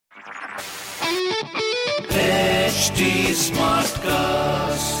HT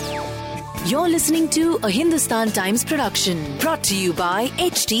Smartcast. You're listening to a Hindustan Times production brought to you by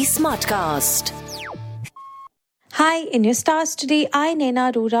HT Smartcast. Hi, in your stars today, I,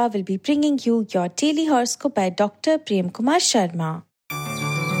 Naina Arora, will be bringing you your daily horoscope by Dr. Prem Kumar Sharma.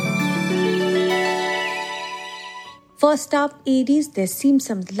 First up, Aries, there seems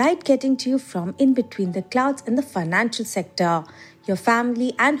some light getting to you from in between the clouds in the financial sector. Your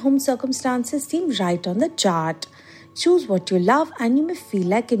family and home circumstances seem right on the chart. Choose what you love and you may feel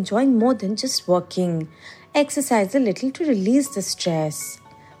like enjoying more than just working. Exercise a little to release the stress.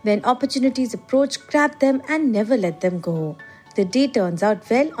 When opportunities approach, grab them and never let them go. The day turns out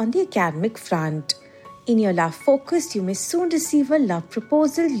well on the academic front. In your love focus, you may soon receive a love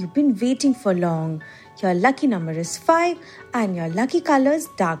proposal you've been waiting for long. Your lucky number is 5 and your lucky color is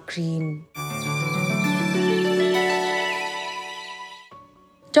dark green.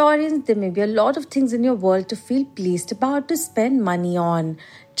 Taurans, there may be a lot of things in your world to feel pleased about to spend money on.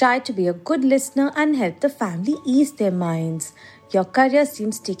 Try to be a good listener and help the family ease their minds. Your career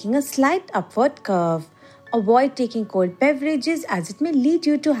seems taking a slight upward curve. Avoid taking cold beverages as it may lead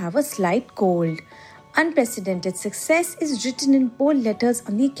you to have a slight cold. Unprecedented success is written in bold letters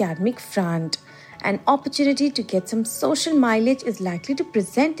on the academic front. An opportunity to get some social mileage is likely to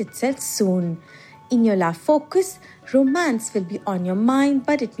present itself soon. In your love focus, romance will be on your mind,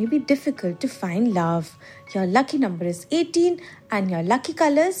 but it may be difficult to find love. Your lucky number is 18 and your lucky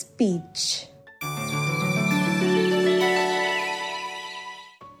color is peach.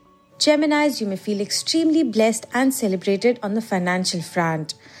 Geminis, you may feel extremely blessed and celebrated on the financial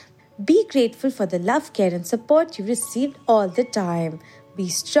front. Be grateful for the love, care and support you received all the time. Be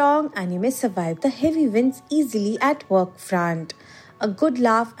strong and you may survive the heavy winds easily at work front. A good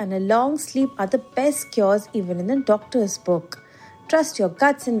laugh and a long sleep are the best cures even in the doctor's book. Trust your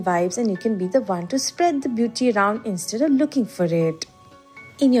guts and vibes and you can be the one to spread the beauty around instead of looking for it.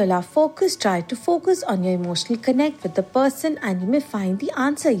 In your love focus, try to focus on your emotional connect with the person and you may find the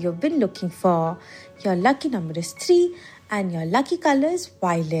answer you've been looking for. Your lucky number is 3 and your lucky color is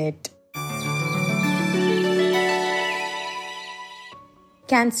violet.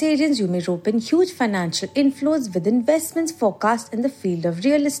 Cancerians, you may rope in huge financial inflows with investments forecast in the field of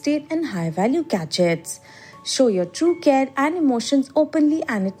real estate and high-value gadgets. Show your true care and emotions openly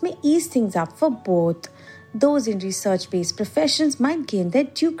and it may ease things up for both. Those in research-based professions might gain their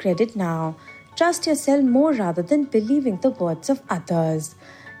due credit now. Trust yourself more rather than believing the words of others.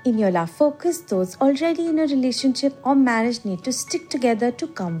 In your love focus, those already in a relationship or marriage need to stick together to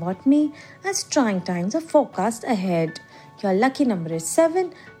come what may as trying times are forecast ahead. Your lucky number is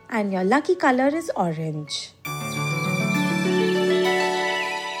 7 and your lucky color is orange.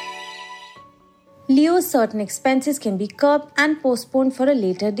 Leo, certain expenses can be curbed and postponed for a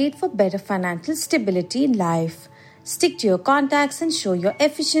later date for better financial stability in life. Stick to your contacts and show your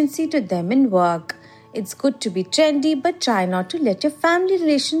efficiency to them in work. It's good to be trendy, but try not to let your family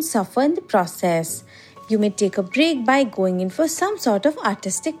relations suffer in the process. You may take a break by going in for some sort of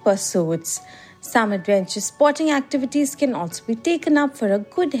artistic pursuits. Some adventure sporting activities can also be taken up for a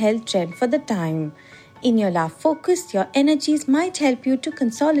good health trend for the time. In your love focus, your energies might help you to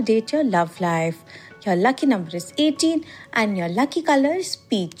consolidate your love life. Your lucky number is 18 and your lucky color is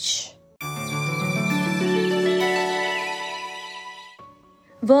peach.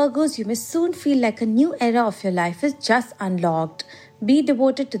 Virgos, you may soon feel like a new era of your life is just unlocked. Be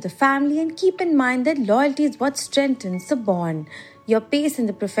devoted to the family and keep in mind that loyalty is what strengthens the bond. Your pace in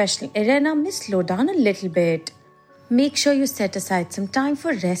the professional arena may slow down a little bit. Make sure you set aside some time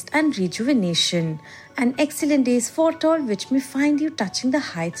for rest and rejuvenation. An excellent day is foretold which may find you touching the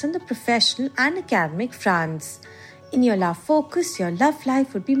heights on the professional and academic fronts. In your love focus, your love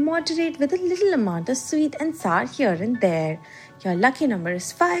life would be moderate with a little amount of sweet and sour here and there. Your lucky number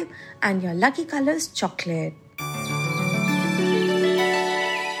is 5 and your lucky color is chocolate.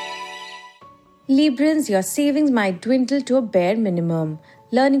 Librans, your savings might dwindle to a bare minimum.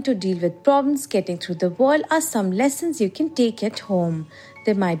 Learning to deal with problems getting through the world are some lessons you can take at home.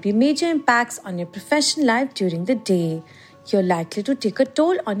 There might be major impacts on your professional life during the day. You're likely to take a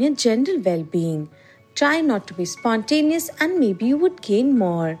toll on your general well-being. Try not to be spontaneous and maybe you would gain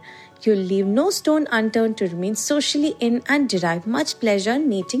more. You'll leave no stone unturned to remain socially in and derive much pleasure in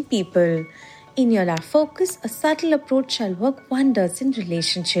meeting people. In your love focus, a subtle approach shall work wonders in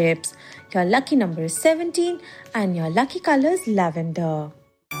relationships. Your lucky number is 17 and your lucky color is lavender.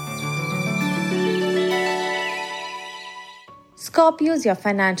 Scorpios, your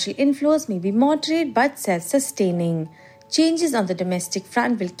financial inflows may be moderate but self-sustaining. Changes on the domestic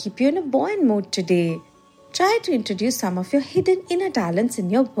front will keep you in a buoyant mood today. Try to introduce some of your hidden inner talents in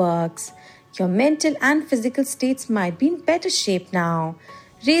your works. Your mental and physical states might be in better shape now.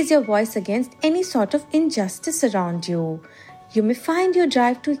 Raise your voice against any sort of injustice around you. You may find your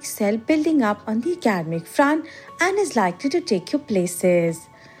drive to excel building up on the academic front and is likely to take you places.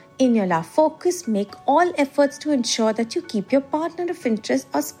 In your love focus, make all efforts to ensure that you keep your partner of interest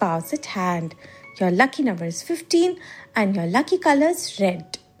or spouse at hand. Your lucky number is 15 and your lucky color is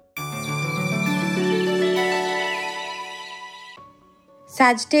red.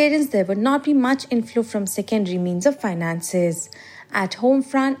 Sagittarians, there would not be much inflow from secondary means of finances. At home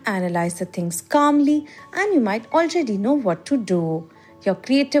front, analyze the things calmly and you might already know what to do. Your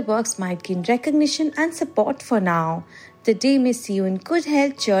creative works might gain recognition and support for now. The day may see you in good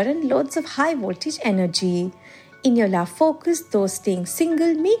health, cheer and loads of high voltage energy. In your love focus, those staying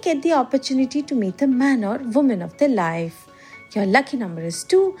single may get the opportunity to meet the man or woman of their life. Your lucky number is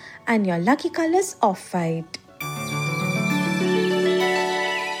 2 and your lucky color is off-white.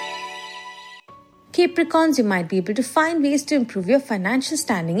 Capricorns, you might be able to find ways to improve your financial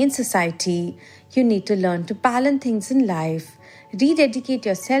standing in society. You need to learn to balance things in life. Rededicate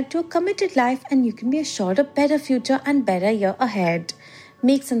yourself to a committed life and you can be assured a better future and better year ahead.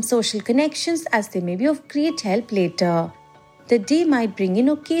 Make some social connections as they may be of great help later. The day might bring in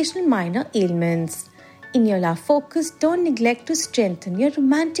occasional minor ailments. In your love focus, don't neglect to strengthen your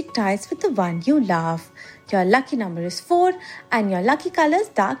romantic ties with the one you love. Your lucky number is 4 and your lucky color is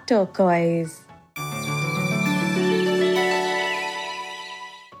dark turquoise.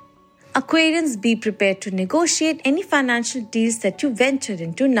 Aquarians, be prepared to negotiate any financial deals that you venture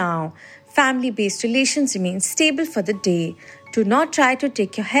into now. Family-based relations remain stable for the day. Do not try to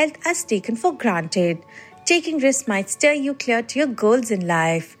take your health as taken for granted. Taking risks might steer you clear to your goals in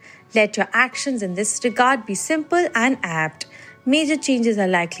life. Let your actions in this regard be simple and apt. Major changes are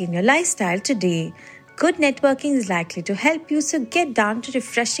likely in your lifestyle today. Good networking is likely to help you, so get down to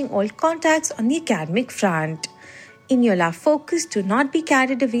refreshing old contacts on the academic front. In your love focus, do not be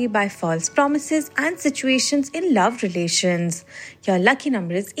carried away by false promises and situations in love relations. Your lucky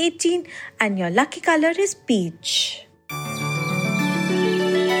number is 18 and your lucky color is peach.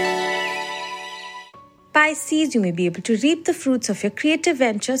 Pisces, you may be able to reap the fruits of your creative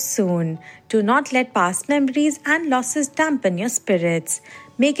ventures soon. Do not let past memories and losses dampen your spirits.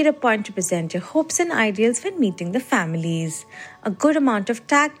 Make it a point to present your hopes and ideals when meeting the families. A good amount of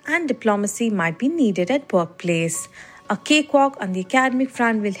tact and diplomacy might be needed at workplace. A cakewalk on the academic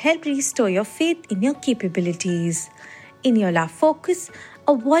front will help restore your faith in your capabilities. In your love focus,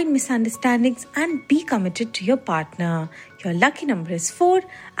 avoid misunderstandings and be committed to your partner. Your lucky number is 4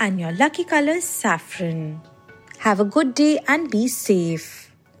 and your lucky color is saffron. Have a good day and be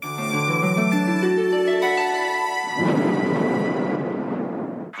safe.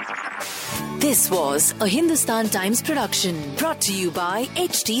 This was a Hindustan Times production brought to you by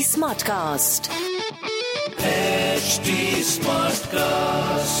HT Smartcast. HT Smartcast.